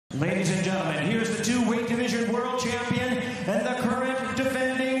Ladies and gentlemen, here's the two-weight division world champion and the current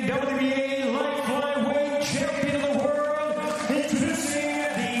defending WBA light flyweight champion of the world, introducing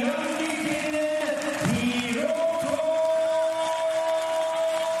the undefeated Hiroto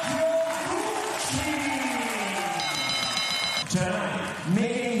Kyoguchi. Tonight,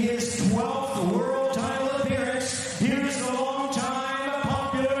 making his 12th world title appearance, here's the long-time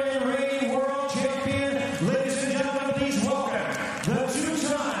popular and reigning world champion. Ladies and gentlemen, please welcome the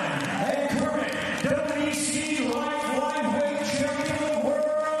two-time and current WBC light flyweight champion of the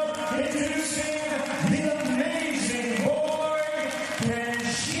world, introducing the amazing boy,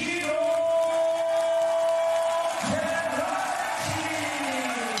 Kenshiro.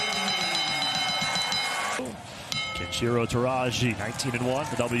 Kenshiro Teraji, 19-1,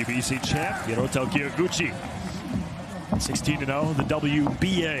 the WBC champ. Hiroto Kyoguchi, 16-0, the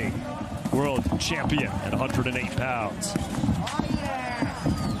WBA world champion at 108 pounds.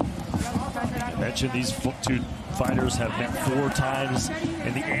 I mentioned these two fighters have met 4 times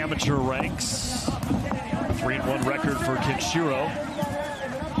in the amateur ranks. 3-1 record for Kenshiro.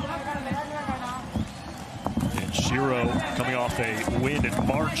 Kenshiro coming off a win in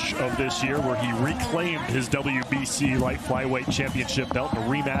March of this year where he reclaimed his WBC light flyweight championship belt in a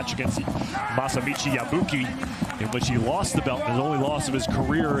rematch against Masamichi Yabuki, in which he lost the belt in his only loss of his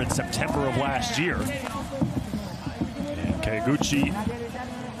career in September of last year. And Kegути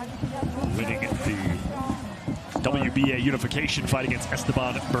winning the WBA unification fight against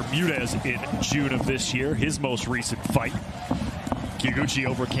Esteban Bermudez in June of this year, his most recent fight. Kyoguchi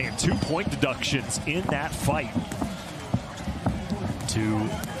overcame 2-point deductions in that fight to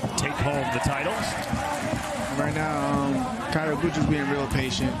take home the title. Right now, Kyoguchi's being real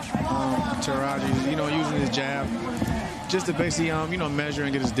patient. Teraji, using his jab just to basically, measure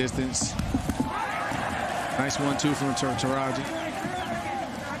and get his distance. Nice 1-2 from Teraji.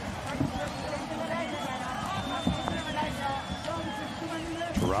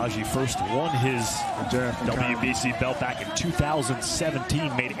 Teraji first won his WBC belt back in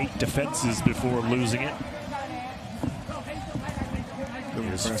 2017, made 8 defenses before losing it.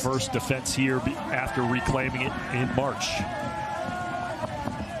 His first defense here after reclaiming it in March.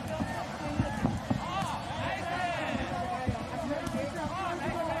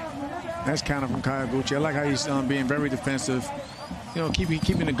 Nice counter from Kyoguchi. I like how he's being very defensive,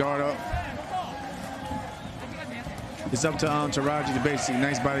 keeping the guard up. It's up to Teraji to basically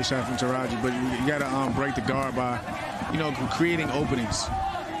nice body shot from Teraji, but you got to break the guard by, creating openings.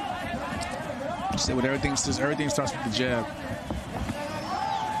 With everything starts with the jab.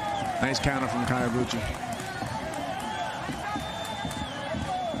 Nice counter from Kyoguchi.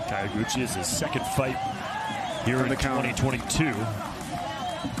 Kyoguchi is his second fight here in 2022.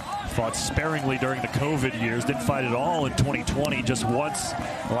 Fought sparingly during the COVID years, didn't fight at all in 2020, just once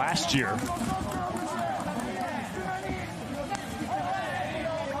last year.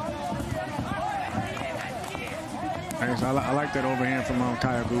 I like that overhand from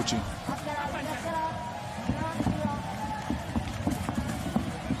Kyoguchi.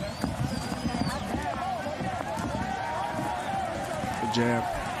 Good jab.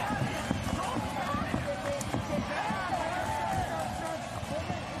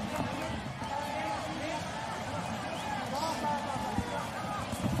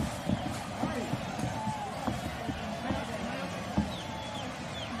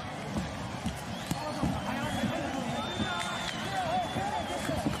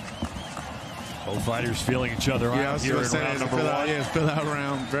 Both fighters feeling each other out here in round number 1. Yeah, fill out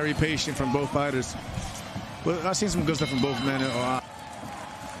round. Very patient from both fighters. But I've seen some good stuff from both men.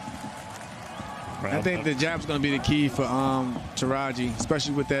 I think the jab's going to be the key for Teraji,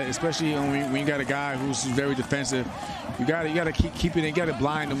 especially with that. Especially when you got a guy who's very defensive. You got to keep it. You got to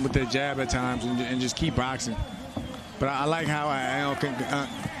blind him with that jab at times and just keep boxing. But I like how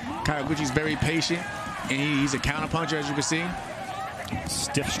Kyoguchi's very patient and he's a counterpuncher, as you can see.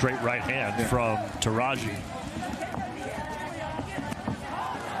 Stiff straight right hand from Teraji.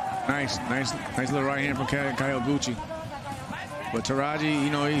 Nice little right hand from Kyoguchi. But Teraji,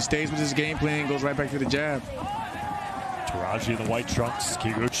 he stays with his game plan, goes right back to the jab. Teraji in the white trunks,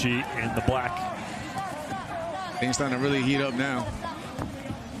 Kyoguchi in the black. Things starting to really heat up now.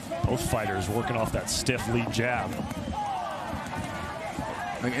 Both fighters working off that stiff lead jab.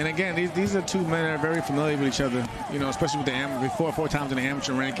 And again, these are two men that are very familiar with each other. Especially with the four times in the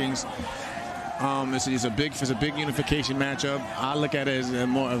amateur rankings. It's a big unification matchup. I look at it as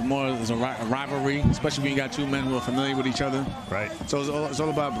more as a rivalry, especially when you got two men who are familiar with each other. Right. So it's all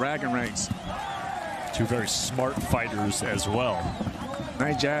about bragging rights. Two very smart fighters as well.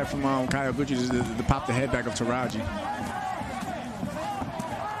 Nice jab from Kyoguchi to pop the head back of Teraji.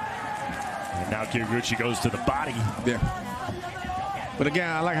 Now Kyoguchi goes to the body. Yeah. But again,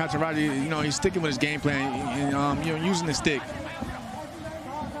 I like how Teraji, you know, he's sticking with his game plan and you know, using the stick.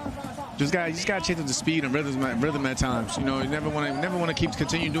 You just gotta change up the speed and rhythm at times. You know, you never want to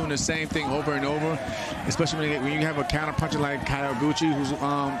continue doing the same thing over and over, especially when you have a counter puncher like Kyoguchi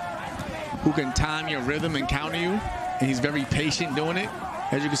who can time your rhythm and counter you, and he's very patient doing it.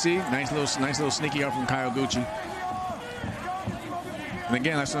 As you can see, nice little sneaky up from Kyoguchi. And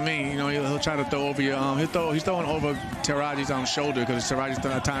again, that's what I mean. You know, he'll try to throw over your he's throwing over Teraji's shoulder, because Teraji's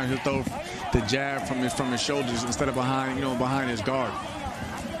at times he'll throw the jab from his shoulders instead of behind his guard.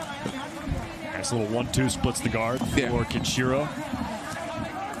 Nice little 1-2 splits the guard for Kenshiro.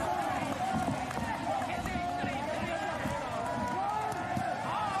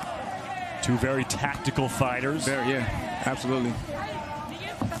 Two very tactical fighters. Yeah, absolutely.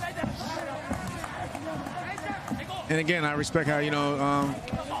 And again, I respect how, you know,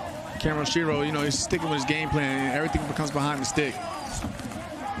 Kenshiro, you know, he's sticking with his game plan, and everything becomes behind the stick.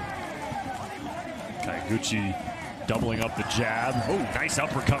 Kyoguchi doubling up the jab. Oh, nice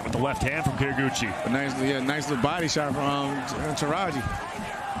uppercut with the left hand from Kyoguchi. A nice little body shot from Teraji.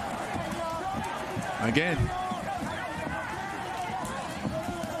 Again.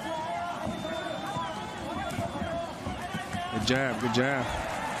 Good jab.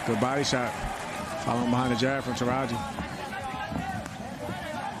 Good body shot. Following behind the jab from Teraji.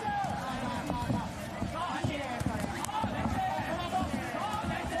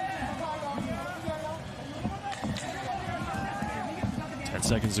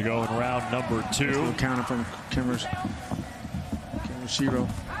 Seconds to go in round number 2. Little counter from Kenshiro.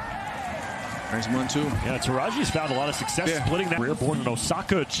 Nice 1-2. Yeah, Teraji's found a lot of success splitting that career. Born in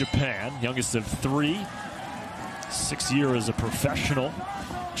Osaka, Japan, youngest of 3. 6 years as a professional.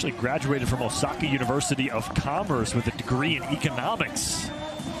 Actually graduated from Osaka University of Commerce with a degree in economics.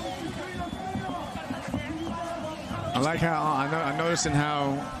 I like how I'm noticing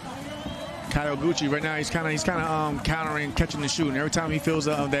how Kyoguchi right now, he's kind of countering, catching the shoot, and every time he feels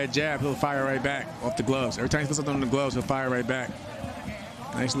that jab, he'll fire right back off the gloves. Every time he feels something on the gloves, he'll fire right back.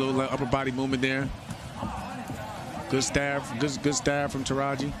 Nice little upper body movement there. Good stab from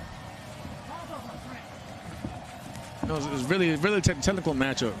Teraji. You know, it's really technical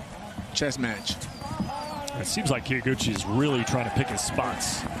matchup, chess match. It seems like Kyoguchi is really trying to pick his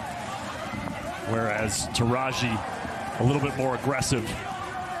spots, whereas Teraji a little bit more aggressive.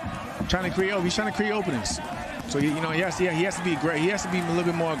 He's trying to create openings. So he has to be great. He has to be a little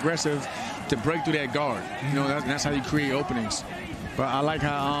bit more aggressive to break through that guard. You know, that's how you create openings. But I like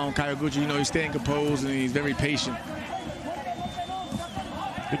how Kyoguchi, you know, he's staying composed and he's very patient.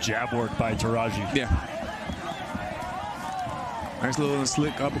 Good jab work by Teraji. Yeah. Nice little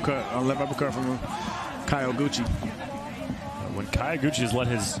slick uppercut, left uppercut from Kyoguchi. When Kyoguchi has let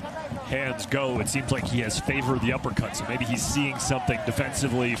his hands go, it seems like he has favored the uppercut. So maybe he's seeing something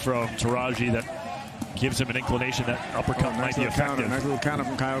defensively from Teraji that gives him an inclination that uppercut might be effective. Nice little counter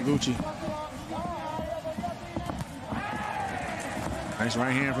from Kyoguchi. Nice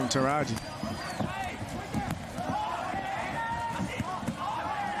right hand from Teraji.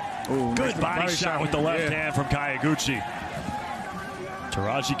 Ooh, good body shot with the left hand from Kyoguchi.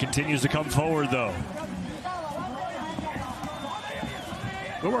 Teraji continues to come forward, though.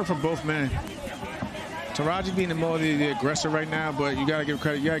 Good work from both men. Teraji being the aggressor right now, but you gotta give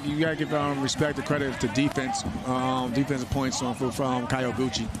credit. You gotta give respect and credit to defense, defensive points from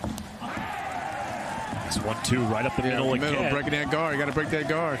Kyoguchi. It's 1-2 right up the middle again. Breaking that guard. You gotta break that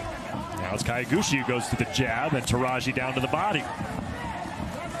guard. Now it's Kyoguchi who goes to the jab, and Teraji down to the body.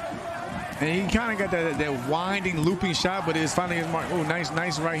 And he kind of got that winding, looping shot, but it's finally his mark. Oh,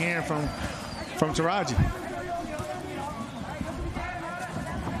 nice right hand from Teraji.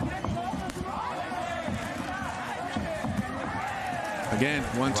 Again,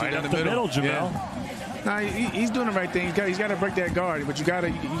 1-2 down the middle. Jamel. Yeah. Nah, he's doing the right thing. He's got to break that guard, but you got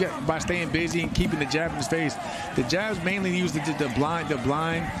by staying busy and keeping the jab in his face. The jab's mainly used the blind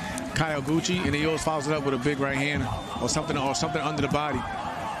Kyoguchi, and he always follows it up with a big right hand or something under the body.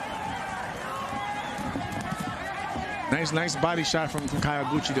 Nice body shot from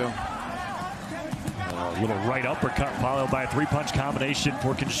Kyoguchi, though. A little right uppercut followed by a 3-punch combination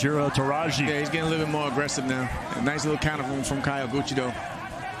for Kenshiro Teraji. Yeah, he's getting a little bit more aggressive now. A nice little counter from Kyoguchi, though.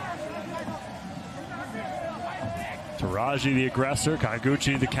 Teraji the aggressor,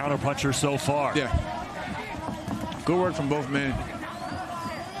 Kyoguchi the counterpuncher so far. Yeah. Good work from both men.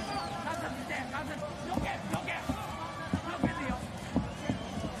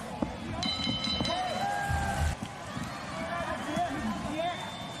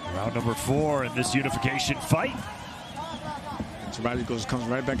 Round number 4 in this unification fight. Teraji comes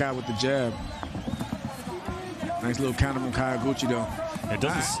right back out with the jab. Nice little counter from Kyoguchi, though. It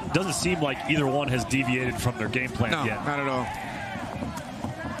doesn't seem like either one has deviated from their game plan yet. No, not at all.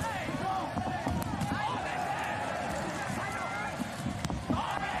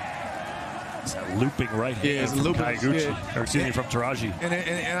 It's that looping right hand from Kyoguchi, or excuse me, from Teraji. And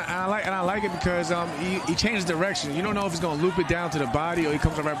I like it because he changes direction. You don't know if he's going to loop it down to the body or he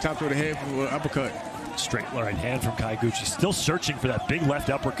comes right up top to the head for an uppercut. Straight right hand from Kyoguchi. Still searching for that big left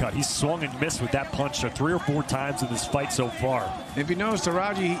uppercut. He's swung and missed with that punch 3 or 4 times in this fight so far. If you notice,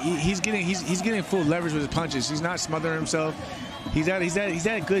 Teraji, he's getting full leverage with his punches. He's not smothering himself. He's at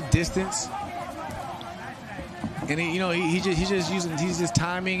a good distance. And he's just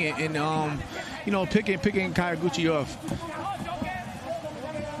timing and picking Kyoguchi off.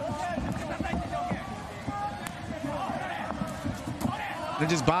 They're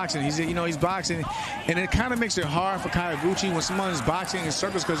just boxing. He's boxing, and it kind of makes it hard for Kyoguchi when someone's boxing in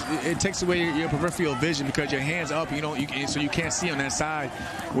circles because it takes away your peripheral vision because your hands up. So you can't see on that side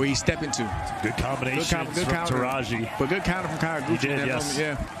where he's stepping to. Good combination from Teraji, but good counter from Kyoguchi. He did, yes.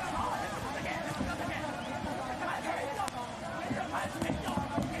 Moment, yeah.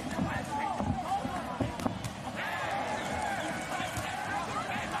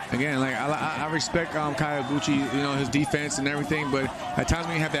 Again, like I respect Kyoguchi, his defense and everything, but at times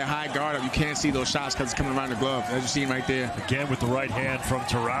when you have that high guard up, you can't see those shots because it's coming around the glove, as you see right there. Again with the right hand from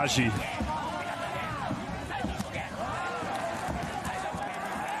Teraji.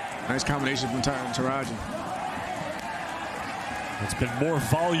 Nice combination from Teraji. It's been more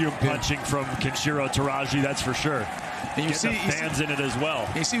volume punching from Kenshiro Teraji, that's for sure. And you see the fans in it as well.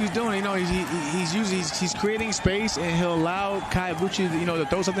 You see what he's doing. He's creating space, and he'll allow Kyoguchi, to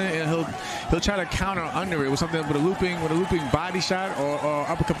throw something, and he'll try to counter under it with something with a looping body shot or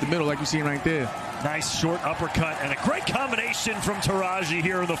uppercut the middle, like you're seeing right there. Nice short uppercut and a great combination from Teraji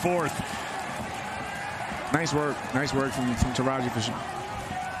here in the 4th. Nice work from Teraji for sure.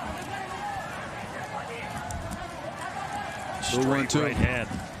 Straight right hand.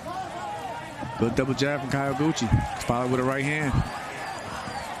 Good double jab from Kyoguchi. Followed with a right hand.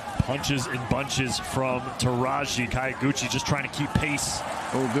 Punches and bunches from Teraji. Kyoguchi just trying to keep pace.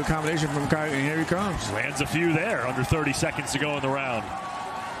 Oh, good combination from Kyoguchi, and here he comes. Lands a few there, under 30 seconds to go in the round.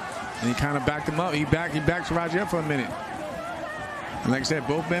 And he kind of backed him up. He backed Teraji up for a minute. And like I said,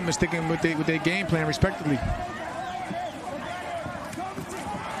 both men are sticking with their game plan respectively.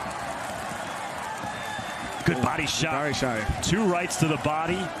 Good body shot. Body shot. 2 rights to the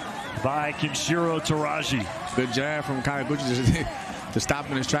body by Kenshiro Teraji. Good jab from Kyoguchi to stop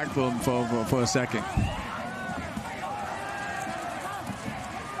in his track for a second.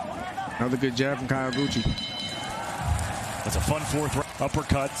 Another good jab from Kyoguchi. That's a fun 4th round.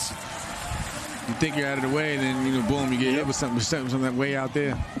 Uppercuts. You think you're out of the way, and then boom, you get hit with something way out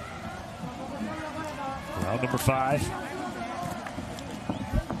there. Round number 5.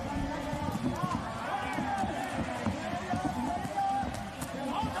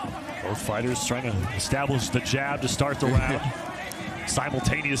 Both fighters trying to establish the jab to start the round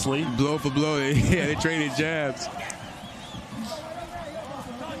simultaneously. Blow for blow. Yeah, they traded jabs.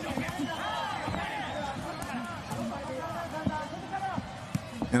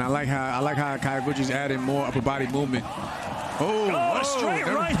 And I like how Kyoguchi's adding more upper body movement. A straight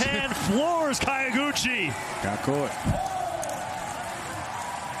right hand floors Kyoguchi. Got caught.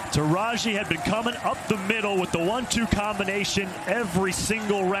 Teraji had been coming up the middle with the 1-2 combination every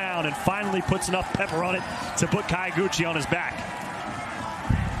single round and finally puts enough pepper on it to put Kyoguchi on his back.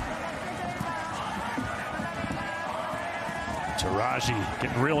 Teraji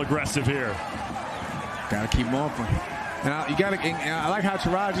getting real aggressive here. Got to keep him off him. And I like how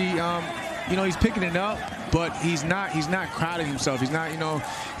Teraji, he's picking it up, but he's not crowding himself. He's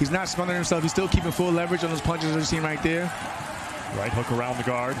not smothering himself. He's still keeping full leverage on those punches as you're seeing right there. Right hook around the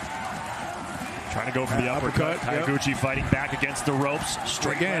guard. Trying to go for the uppercut. Kyoguchi fighting back against the ropes.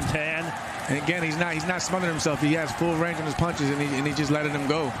 Straight left hand. And again, he's not smothering himself. He has full range on his punches, and he's just letting them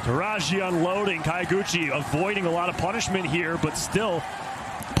go. Teraji unloading. Kyoguchi avoiding a lot of punishment here, but still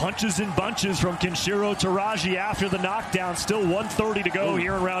punches and bunches from Kenshiro Teraji after the knockdown. Still 1:30 to go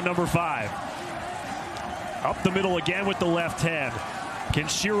here in round number 5. Up the middle again with the left hand.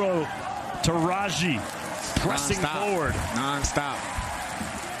 Kenshiro Teraji pressing forward. Non-stop.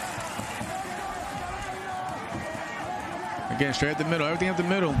 Again, straight up the middle. Everything up the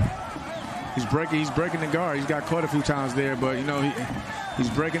middle. He's breaking the guard. He's got caught a few times there, but he's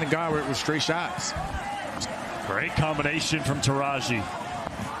breaking the guard with straight shots. Great combination from Teraji.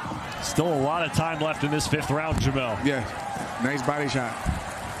 Still a lot of time left in this 5th round, Jamel. Yeah, nice body shot.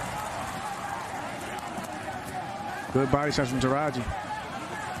 Good body shots from Teraji.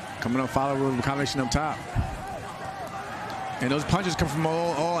 Coming up, follow with a combination up top. And those punches come from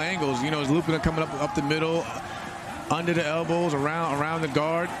all angles. You know, it's looping coming up the middle, under the elbows, around the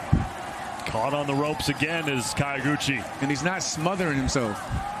guard. Caught on the ropes again is Kyoguchi. And he's not smothering himself.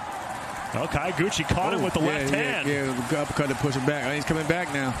 Well, Kyoguchi caught him with the left hand. Yeah, the uppercut to push him back. He's coming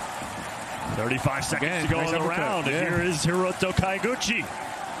back now. 35 seconds to go in the round. And here is Hiroto Kyoguchi.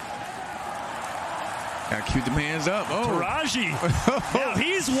 Gotta keep the hands up. Teraji. Now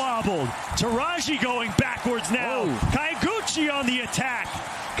he's wobbled. Teraji going backwards now. Kyoguchi on the attack.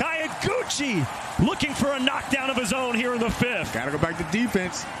 Kyoguchi looking for a knockdown of his own here in the 5th. Gotta go back to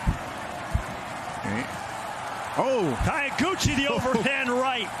defense. Okay. Kyoguchi the overhand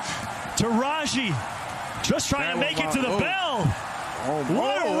right. Teraji just trying to make it to the bell.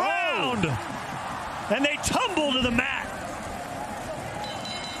 What a round. And they tumble to the mat.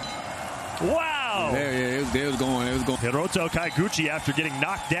 Wow. It was going. Hiroto Kyoguchi after getting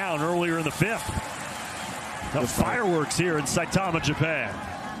knocked down earlier in the 5th. The fireworks here in Saitama, Japan.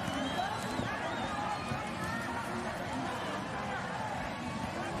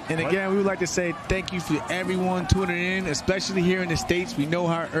 And again, we would like to say thank you for everyone tuning in, especially here in the States. We know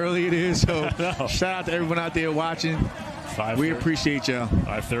how early it is, so shout out to everyone out there watching. We appreciate y'all.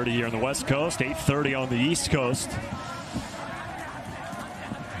 5:30 here on the West Coast, 8:30 on the East Coast.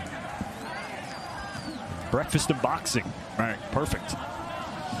 Breakfast of boxing. Right. Perfect.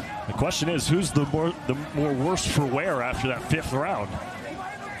 The question is, who's the more worse for wear after that 5th round?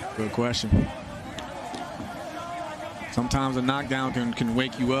 Good question. Sometimes a knockdown can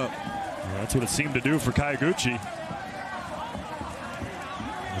wake you up. Yeah, that's what it seemed to do for Kyoguchi.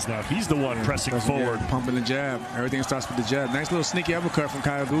 As now he's the one pressing forward. Pumping the jab. Everything starts with the jab. Nice little sneaky uppercut from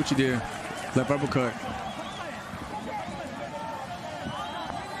Kyoguchi there. Left uppercut.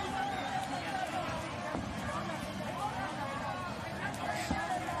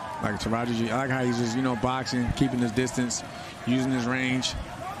 Like Teraji, I like how he's just, you know, boxing, keeping his distance, using his range.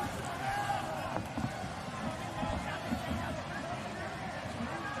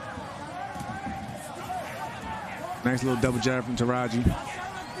 Nice little double jab from Teraji.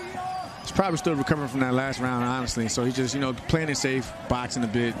 He's probably still recovering from that last round, honestly. So he's just, you know, playing it safe, boxing a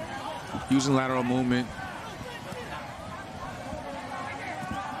bit, using lateral movement.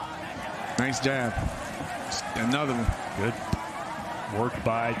 Nice jab. Another one. Good work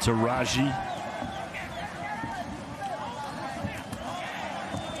by Teraji.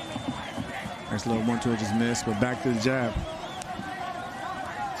 Nice little 1-2 just missed, but back to the jab.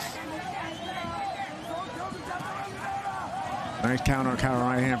 Nice counter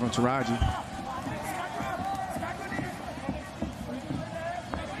right hand from Teraji.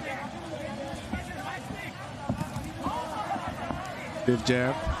 Fifth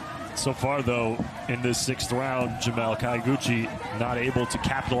jab. So far, though, in this 6th round, Jamel, Kyoguchi not able to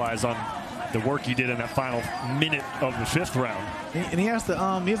capitalize on the work he did in that final minute of the 5th round. And he has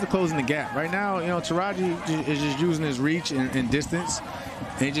to close in the gap. Right now, you know, Teraji is just using his reach and distance.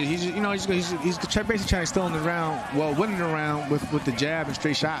 And he's basically trying to steal in the round, well, winning the round with the jab and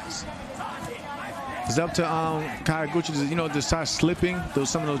straight shots. It's up to Kyoguchi to, you know, to start slipping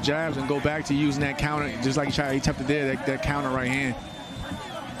some of those jabs and go back to using that counter, just like he attempted to do that counter right hand.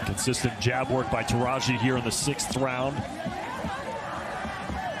 Consistent jab work by Teraji here in the 6th round.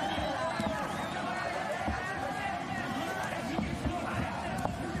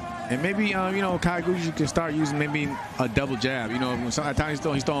 And maybe, you know, Kyoguchi can start using maybe a double jab. You know, at times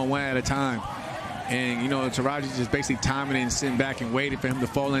he's throwing one at a time. And, you know, Teraji just basically timing it and sitting back and waiting for him to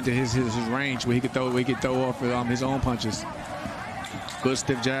fall into his range where he could throw off with, his own punches. Good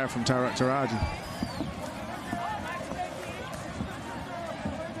stiff jab from Teraji.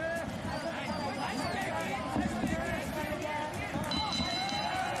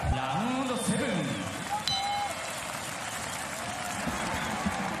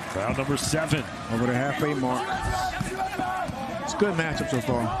 Round number 7. Over the halfway mark. It's a good matchup so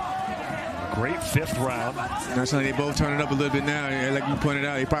far. Great 5th round. Naturally, they both turn it up a little bit now. Like you pointed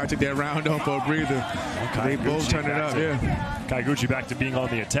out, they probably took that round off for a breather. They both turn it up, yeah. Kyoguchi back to being on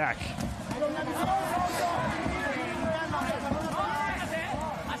the attack.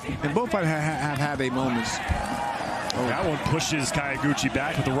 And both have had their moments. That one pushes Kyoguchi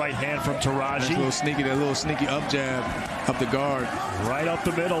back with the right hand from Teraji. That little sneaky up jab up the guard. Right up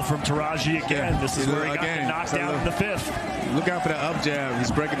the middle from Teraji again. This is where he got the knockdown in the 5th. Look out for that up jab.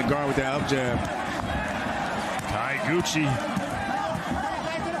 He's breaking the guard with that up jab. Kyoguchi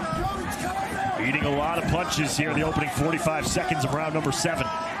eating a lot of punches here in the opening 45 seconds of round number 7.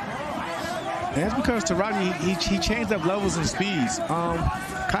 And that's because Teraji, he changed up levels and speeds.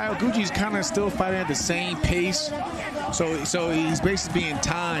 Kyoguchi's kind of still fighting at the same pace. So he's basically being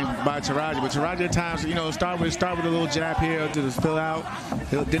timed by Teraji. But Teraji at times, you know, start with a little jab here to the fill out.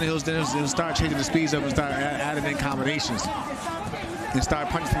 Then he'll start changing the speeds up and start adding in combinations. And start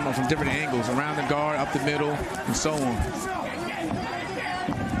punching from different angles, around the guard, up the middle, and so on.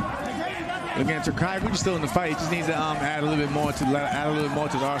 Again, Kyoguchi's still in the fight. He just needs to add a little bit more to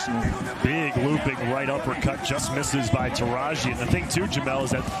his arsenal. Big looping right uppercut just misses by Teraji. And the thing too, Jamel,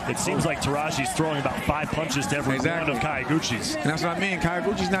 is that it seems like Teraji's throwing about 5 punches to every one of Kyoguchi's. And that's what I mean.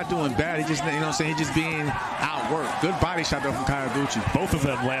 Kyoguchi's not doing bad. He just, you know what I'm saying, he's just being outworked. Good body shot though from Kyoguchi. Both of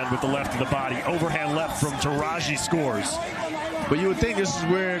them land with the left of the body. Overhand left from Teraji scores. But you would think this is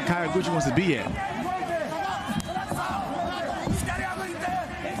where Kyoguchi wants to be at.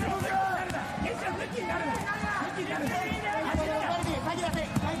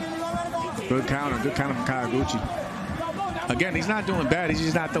 Good counter from Kyoguchi. Again, he's not doing bad. He's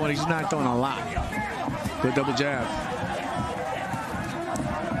just not throwing a lot. Good double jab.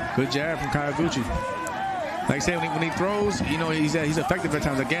 Good jab from Kyoguchi. Like I said, when he throws, you know, he's effective at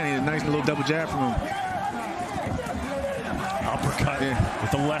times. Again, he's a nice little double jab from him. Uppercut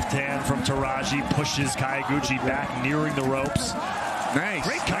with the left hand from Teraji, pushes Kyoguchi back, nearing the ropes. Nice.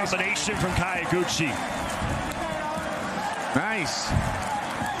 Great combination from Kyoguchi. Nice.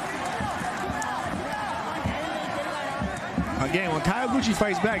 Again, when Kyoguchi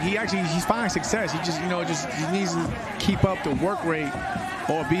fights back, he's finding success. He he needs to keep up the work rate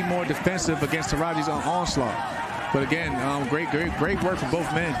or be more defensive against Teraji's onslaught. But again, great work from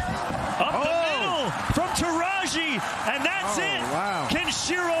both men. Up the middle from Teraji, and that's it. Wow.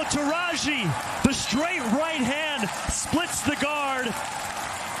 Kenshiro Teraji, the straight right hand splits the guard.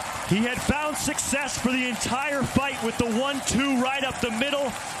 He had found success for the entire fight with the 1-2 right up the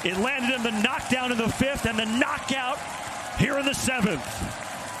middle. It landed in the knockdown in the 5th and the knockout here in the 7th.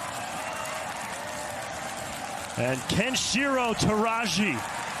 And Kenshiro Teraji,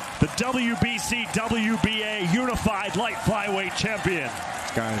 the WBC WBA Unified Light Flyweight Champion.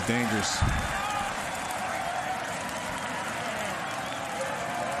 This guy is dangerous.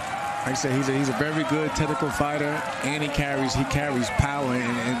 Like I said, he's a very good technical fighter, and he carries power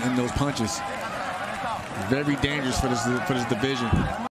in those punches. Very dangerous for this division.